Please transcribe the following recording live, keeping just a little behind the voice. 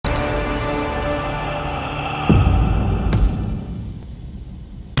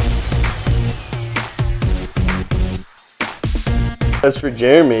As for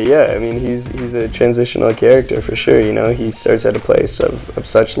Jeremy, yeah, I mean, he's a transitional character for sure. You know, he starts at a place of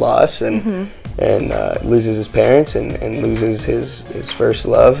such loss and loses his parents and loses his first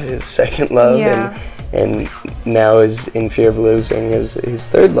love, his second love, and now is in fear of losing his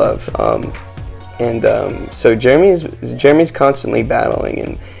third love. So Jeremy's constantly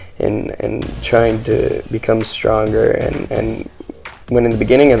battling and trying to become stronger and when in the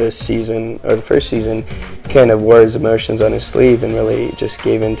beginning of this season, or the first season, kind of wore his emotions on his sleeve and really just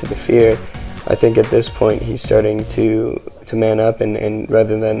gave in to the fear, I think at this point he's starting to man up and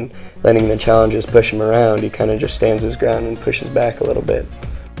rather than letting the challenges push him around, he kind of just stands his ground and pushes back a little bit.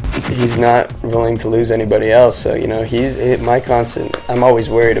 He's not willing to lose anybody else, so you know my constant. I'm always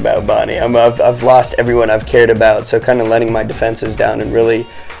worried about Bonnie. I've lost everyone I've cared about, so kind of letting my defenses down and really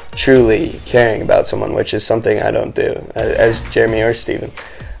truly caring about someone, which is something I don't do as Jeremy or Steven.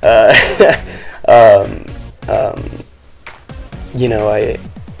 You know,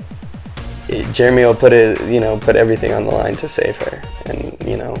 Jeremy will put everything on the line to save her, and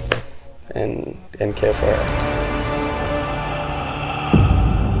you know, and care for her.